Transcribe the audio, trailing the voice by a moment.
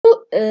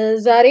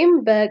ዛሬም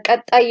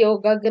በቀጣይ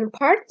የወጋገን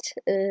ፓርት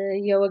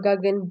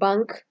የወጋገን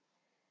ባንክ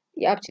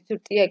የአፕቲቱድ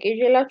ጥያቄ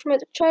ይዤላችሁ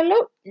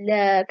መጥቻለሁ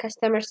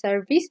ለከስተመር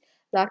ሰርቪስ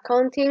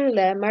ለአካውንቲንግ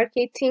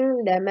ለማርኬቲንግ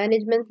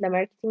ለማኔጅመንት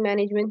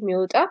ማኔጅመንት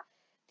የሚወጣ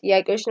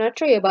ጥያቄዎች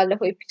ናቸው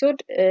የባለፈው ኤፒሶድ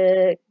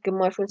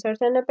ግማሹን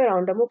ሰርተን ነበር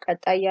አሁን ደግሞ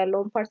ቀጣይ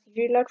ያለውን ፓርት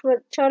ይዤላችሁ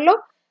መጥቻለሁ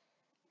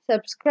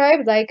ሰብስክራይብ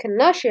ላይክ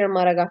እና ሼር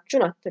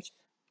ማድረጋችሁን አትርሱ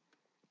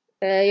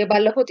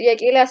የባለፈው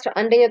ጥያቄ ላይ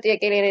 11ኛው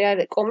ጥያቄ ላይ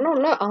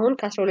ቆምነውና አሁን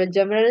ከ12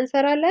 ጀምረን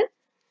እንሰራለን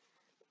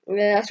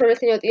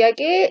 12ኛው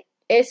ጥያቄ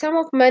a sum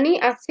of money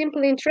at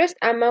simple interest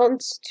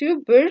amounts to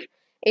ብር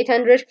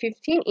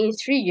 815 in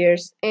 3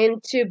 years and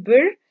to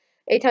ብር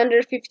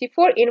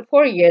 854 in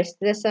 4 years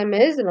the sum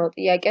is ነው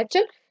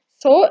ጥያቄያችን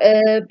so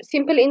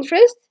simple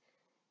interest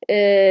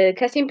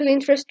ከሲምፕል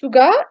ኢንትረስቱ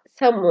ጋር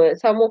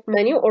sum of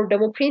money or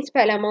ደግሞ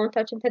principal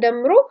amountታችን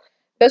ተደምሮ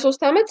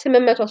በ3 አመት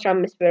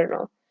 815 ብር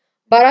ነው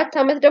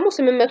በ4 አመት ደግሞ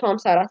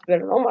 854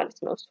 ብር ነው ማለት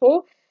ነው so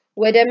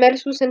ወደ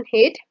መልሱ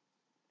ስንሄድ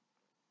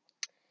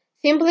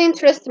simple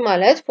interest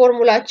ማለት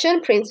ፎርሙላችን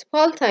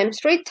principal times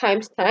rate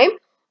times time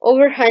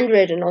over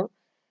 100 ነው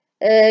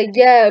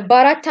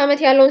በ4 አመት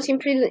ያለውን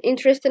simple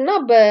interest እና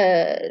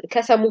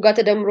ከሰሙ ጋር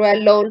ተደምሮ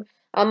ያለውን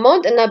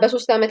amount እና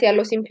በ3 አመት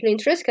ያለው simple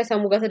interest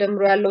ከሰሙ ጋር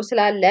ተደምሮ ያለው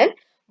ስላለን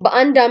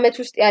በአንድ አመት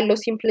ውስጥ ያለው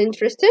simple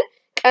interest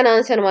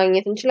ቀናንሰን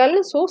ማግኘት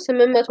እንችላለን so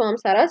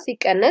 854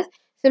 ሲቀነስ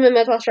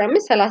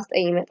 815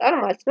 39 ይመጣል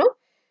ማለት ነው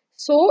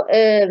so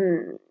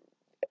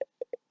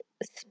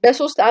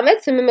በ3 አመት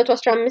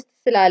 815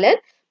 ስላለን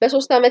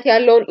በ3 አመት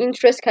ያለውን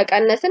ኢንትረስት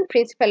ከቀነስን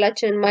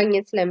ፕሪንሲፓላችንን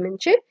ማግኘት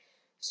ስለምንችል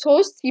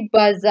 3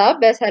 ሲባዛ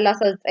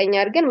በ39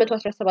 አድርገን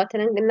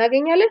 117ን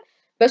እናገኛለን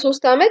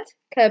በ3 አመት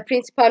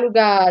ከፕሪንሲፓሉ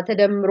ጋር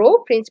ተደምሮ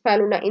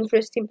ፕሪንሲፓሉና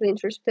ኢንትረስት ሲምፕል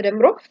ኢንትረስት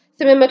ተደምሮ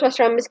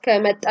 815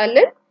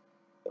 ከመጣልን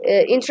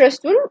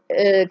ኢንትረስቱን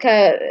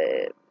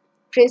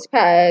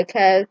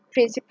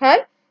ከፕሪንሲፓል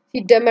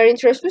ሲደመር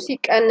ኢንትረስቱ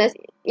ሲቀነስ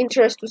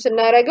ኢንትረስቱ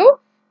ስናረገው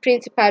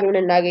ፕሪንሲፓሉን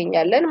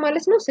እናገኛለን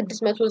ማለት ነው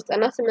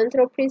 698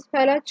 ነው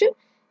ፕሪንሲፓላችን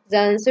the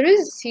answer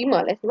is C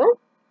ማለት ነው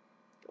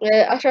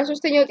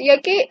 13ኛው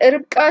ጥያቄ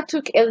ርብቃ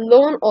took a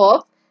loan of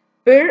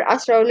ብር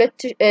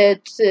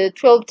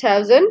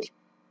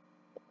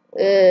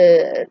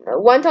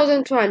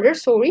 1200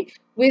 sorry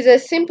with a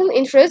simple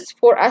interest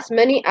for as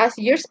many as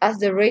years as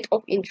the rate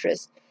of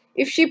interest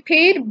if she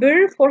paid ብር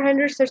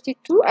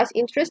 432 as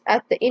interest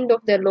at the end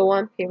of the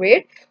loan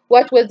period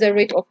what was the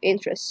rate of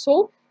interest so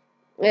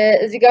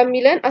እዚህ ጋር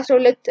ሚለን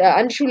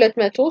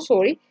 1200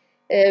 sorry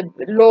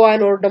loan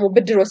or ደግሞ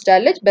ብድር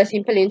ወስዳለች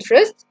በሲምፕል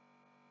ኢንትረስት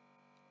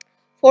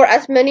for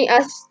as many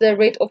as the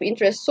rate of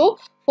interest so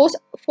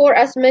for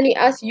as many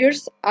as years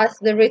as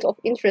the rate of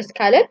interest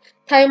ካለን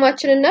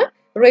ታይማችንና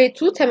ሬቱ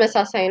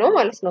ተመሳሳይ ነው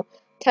ማለት ነው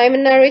ታይም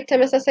እና ሬት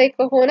ተመሳሳይ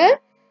ከሆነ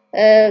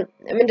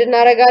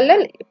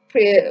ምንድናረጋለን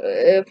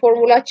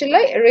ፎርሙላችን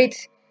ላይ ሬት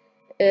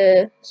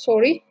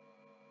sorry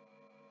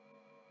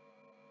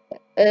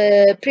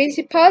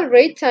principal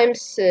rate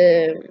times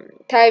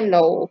time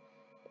ነው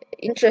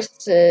interest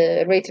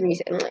rate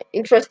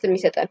interest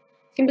የሚሰጠን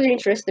simple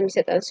interest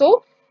የሚሰጠን so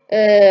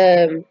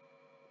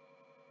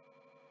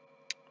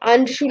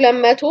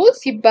 1200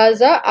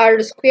 ሲባዛ r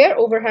square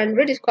over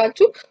 100 is equal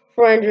to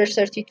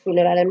 432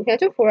 እንላለን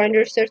ምክንያቱም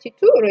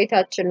 432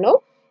 ሬታችን ነው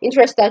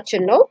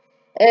ኢንትረስታችን ነው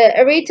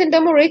ሬትን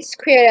ደግሞ ሬት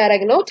ስኩዌር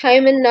ያደረግነው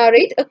ታይም እና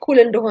ሬት እኩል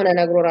እንደሆነ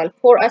ነግሮናል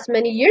for as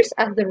many years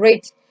as the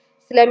rate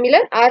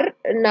ስለሚለን r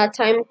እና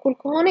ታይም እኩል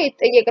ከሆነ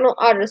የተጠየቅነው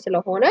r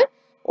ስለሆነ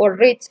or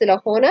rate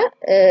ስለሆነ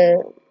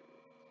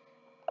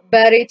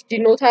በሬት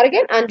ዲኖት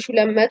አድርገን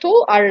 1200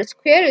 r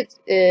square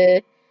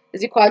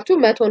is equal to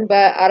 100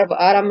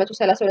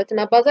 በ432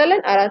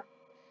 እናባዛለን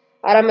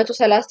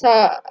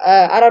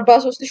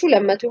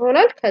 432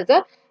 ይሆናል ከዛ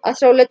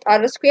 12 r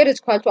square is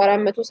equal to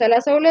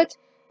 432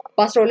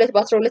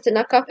 በ12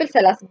 እናካፍል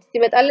 36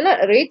 ይመጣልና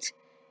ሬት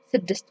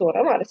 6 ሆነ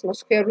ማለት ነው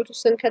ስኩዌር ሩት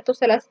ስንከተው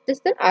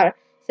 36ን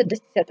 6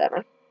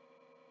 ይሰጠናል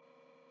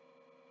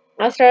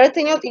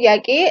 14ኛው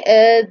ጥያቄ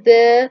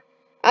the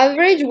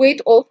average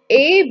weight of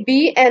A, B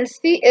and C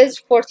is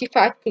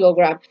 45 kg.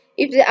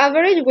 If the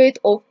average weight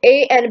of A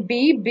and B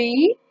be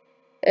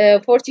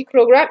 40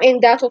 kg and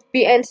that of B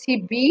and C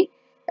be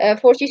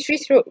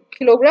 43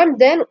 kg,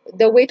 then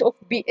the weight of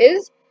B is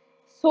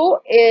so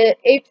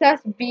A plus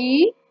B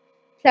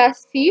plus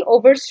C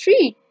over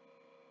 3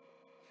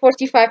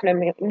 45 ነው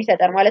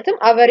የሚሰጠን ማለትም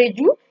አቨሬጁ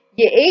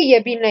የA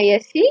የB እና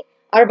የC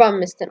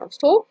 45 ነው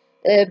so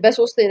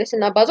በ3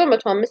 ስናባዛው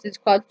 105 is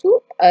equal to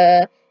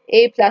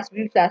A plus B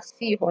plus C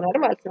ይሆናል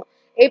ማለት ነው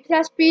A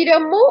plus B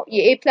ደግሞ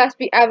የA plus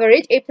B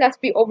average A plus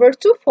B over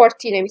 2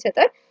 40 ነው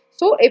የሚሰጠን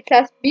so A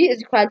plus B is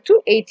equal to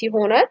 80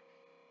 ይሆናል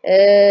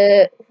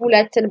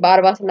ሁለትን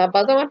በ40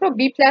 ስናባዛው ማለት ነው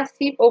B plus C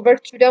over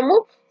 2 ደግሞ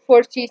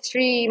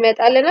 43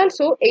 ይመጣልናል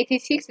so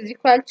 86 is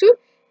equal to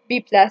B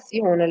plus C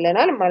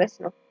ይሆንልናል ማለት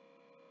ነው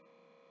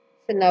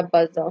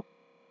ስናባዛው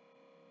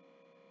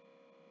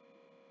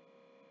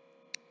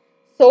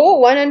so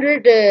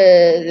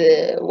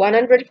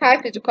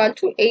 105 is equal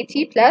to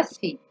 80 plus C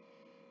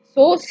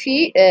so C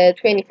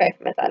 25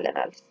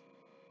 ይመጣልናል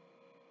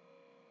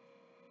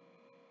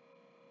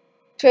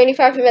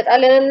 25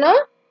 ይመጣልንና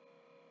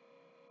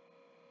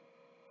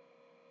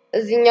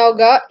እዚህኛው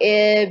ጋር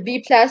b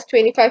plus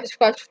 25 is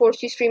equal to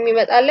 43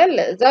 ይመጣልን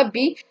ለዛ b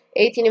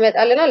 18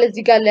 ይመጣልናል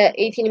እዚህ ጋር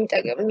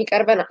ለ18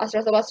 የሚቀርበን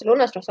 17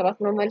 ስለሆነ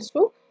 17 ነው መልሱ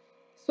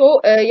so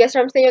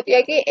የ15ኛው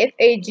ጥያቄ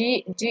FAG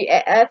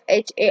GAF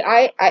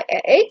HAI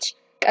IAH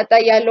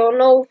ቀጣይ ያለው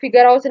ነው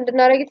ፊገር አውት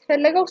እንድናደርግ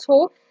የተፈለገው so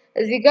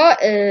እዚህ ጋር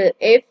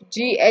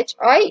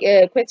FGHI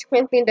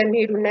consequently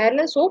እንደሚሄዱ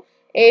እናያለን so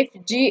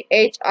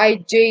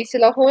FGHIJ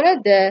ስለሆነ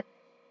the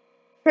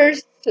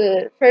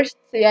first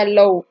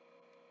ያለው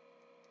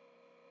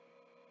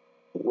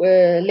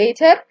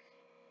later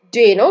J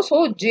ነው so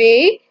J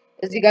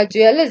እዚህ ጋር J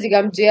ያለ እዚህ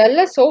ጋርም J ያለ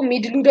so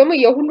ሚድሉ ደግሞ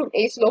የሁሉም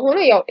A ስለሆነ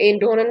ያው A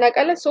እንደሆነ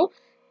እናውቃለን so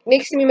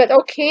next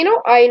የሚመጣው K ነው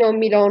I ነው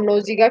የሚለው ነው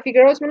እዚህ ጋር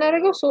ፊገር አውት ምን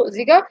አደረገው so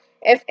እዚህ ጋር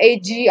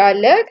FAG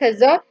አለ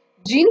ከዛ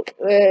ጂን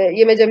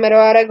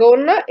የመጀመሪያው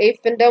ያረጋውና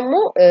Fን ደግሞ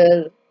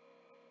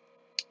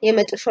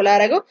የመጨረሻው ላይ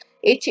ያረጋው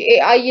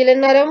HAI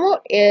ይልና ደግሞ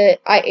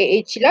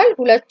IAH ይላል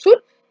ሁለቱን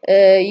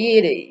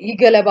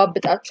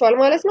ይገለባብጣቸዋል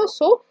ማለት ነው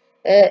so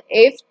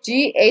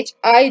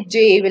FGHIJ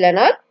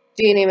ብለናል J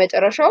ነው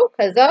የመጨረሻው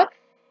ከዛ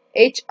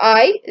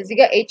HI እዚህ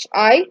ጋር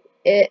HI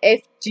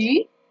FG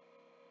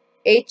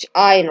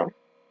HI ነው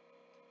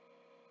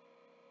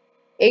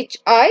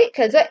HI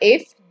ከዛ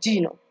FG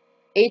ነው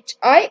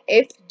HI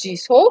FG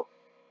so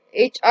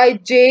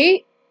HIJ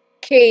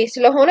K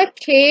ስለሆነ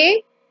K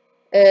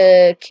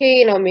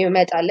ነው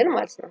የሚመጣልን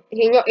ማለት ነው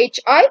ይሄኛው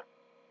HI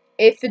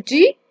FG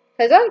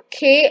ከዛ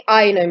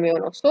KI ነው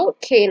የሚሆነው so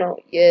K ነው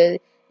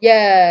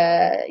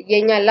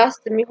የኛ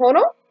ላስት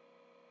የሚሆነው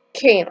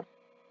K ነው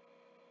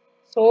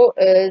so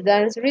the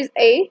answer is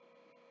A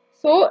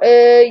so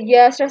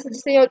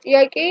የ16ኛው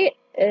ጥያቄ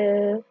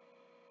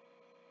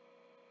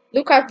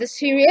look at the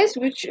series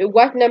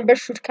what number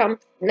should come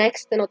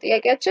next ነው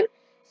ጥያቄያችን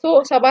so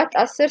 7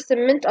 10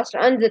 8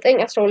 11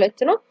 9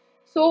 12 ነው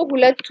so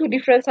ሁለቱ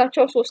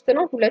ዲፈረንሳቸው 3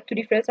 ነው ሁለቱ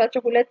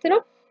ዲፈረንሳቸው 2 ነው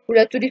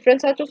ሁለቱ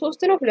ዲፈረንሳቸው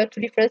 3 ነው ሁለቱ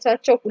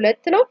ዲፈረንሳቸው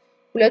 2 ነው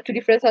ሁለቱ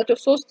ዲፈረንሳቸው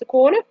 3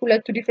 ከሆነ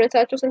ሁለቱ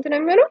ዲፈረንሳቸው ስንት ነው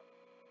የሚሆነው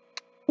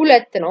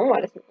 2 ነው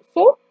ማለት ነው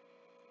so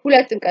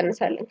ሁለት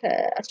እንቀንሳለን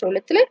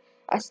ከ12 ላይ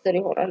 10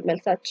 ይሆናል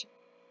መልሳችን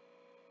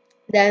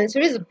the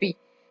answer is B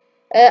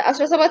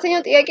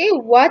 17ኛው ጥያቄ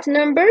what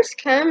numbers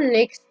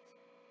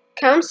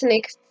comes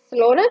next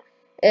ስለሆነ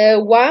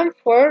 1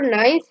 4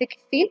 9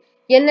 16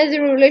 የነዚህ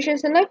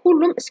ሪሌሽንስ እና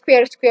ሁሉም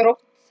square of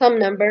some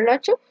number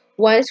ናቸው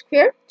 1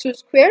 square 2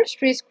 square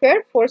 3 square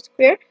 4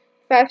 square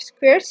 5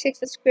 square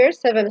 6 square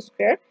 7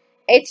 square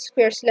 8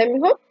 square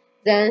ስለሚሆን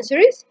the answer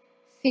is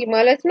C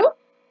ማለት ነው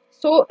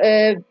so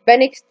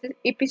በኔክስት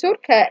ኤፒሶድ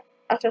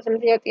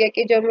ከ18ኛው ጥያቄ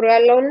ጀምሮ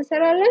ያለውን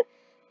እንሰራለን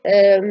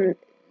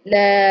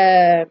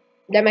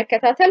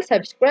ለመከታተል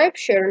ሰብስክራይብ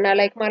ሼር እና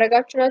ላይክ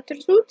ማድረጋችሁን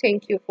አትርሱ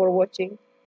thank you for watching